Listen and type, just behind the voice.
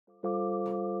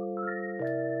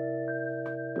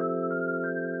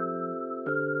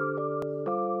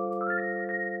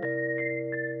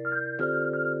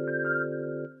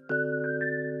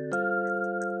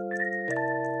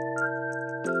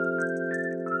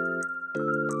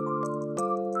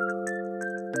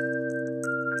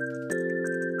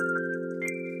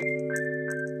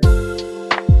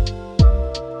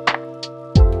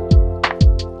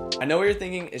know what you're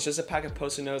thinking, it's just a pack of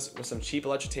Post-it notes with some cheap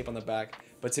electric tape on the back,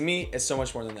 but to me, it's so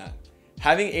much more than that.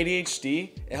 Having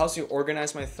ADHD, it helps me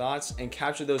organize my thoughts and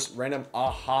capture those random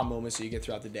aha moments that you get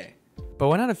throughout the day. But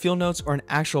why not a field notes or an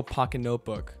actual pocket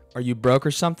notebook? Are you broke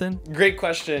or something? Great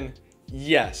question.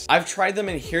 Yes, I've tried them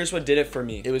and here's what did it for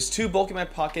me. It was too bulky in my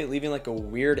pocket, leaving like a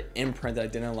weird imprint that I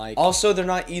didn't like. Also, they're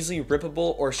not easily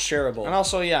rippable or shareable. And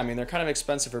also, yeah, I mean, they're kind of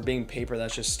expensive for being paper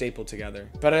that's just stapled together.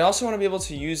 But I also want to be able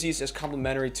to use these as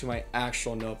complementary to my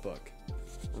actual notebook.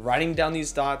 Writing down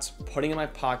these dots, putting in my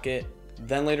pocket,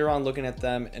 then later on looking at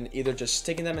them and either just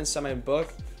sticking them inside my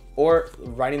book or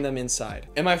writing them inside.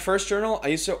 In my first journal, I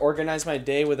used to organize my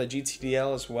day with a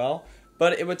GTDL as well,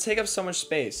 but it would take up so much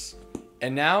space.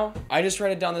 And now I just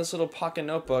write it down in this little pocket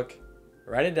notebook,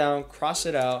 write it down, cross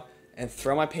it out, and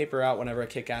throw my paper out whenever I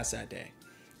kick ass that day.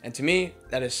 And to me,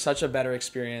 that is such a better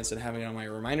experience than having it on my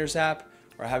reminders app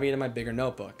or having it in my bigger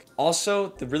notebook. Also,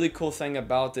 the really cool thing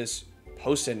about this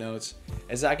Post-it notes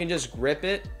is that I can just grip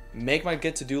it, make my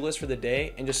get to-do list for the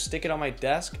day, and just stick it on my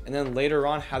desk, and then later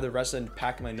on have the rest of it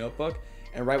packed in my notebook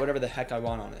and write whatever the heck I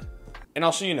want on it. And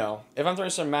also, you know, if I'm throwing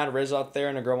some mad riz out there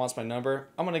and a girl wants my number,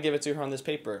 I'm gonna give it to her on this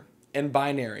paper. In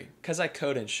binary, because I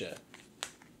code and shit.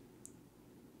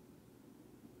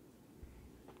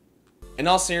 In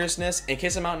all seriousness, in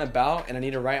case I'm out and about and I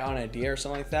need to write on an idea or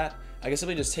something like that, I can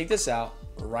simply just take this out,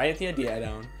 write the idea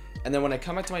down, and then when I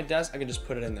come back to my desk, I can just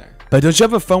put it in there. But don't you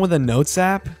have a phone with a notes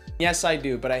app? Yes, I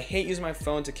do, but I hate using my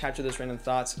phone to capture those random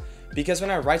thoughts because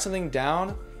when I write something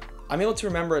down, I'm able to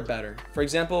remember it better. For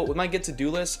example, with my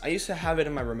get-to-do list, I used to have it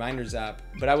in my reminders app,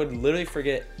 but I would literally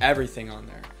forget everything on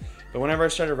there. But whenever I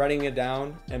started writing it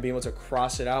down and being able to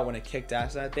cross it out when it kicked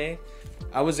ass that day,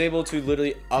 I was able to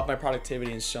literally up my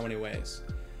productivity in so many ways.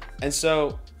 And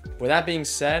so, with that being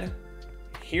said,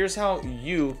 here's how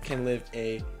you can live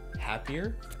a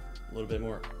happier, a little bit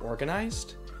more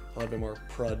organized, a little bit more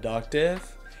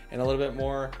productive, and a little bit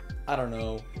more, I don't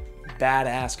know,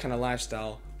 badass kind of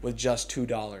lifestyle with just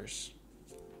 $2.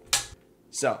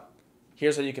 So,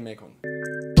 here's how you can make one.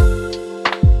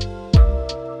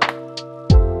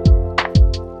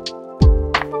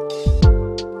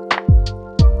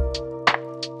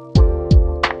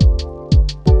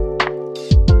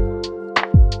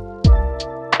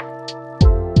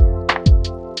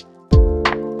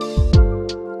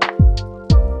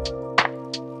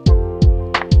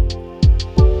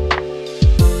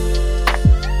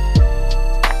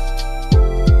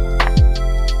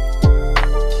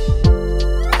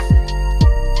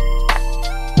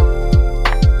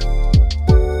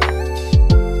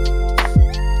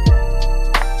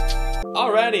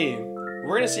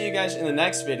 We're gonna see you guys in the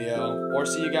next video or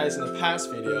see you guys in the past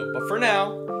video, but for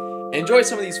now, enjoy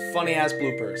some of these funny ass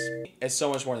bloopers. It's so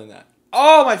much more than that.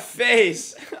 Oh, my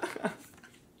face!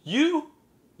 You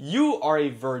are a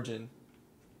virgin.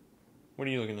 What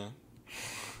are you looking at?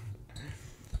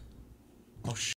 Oh,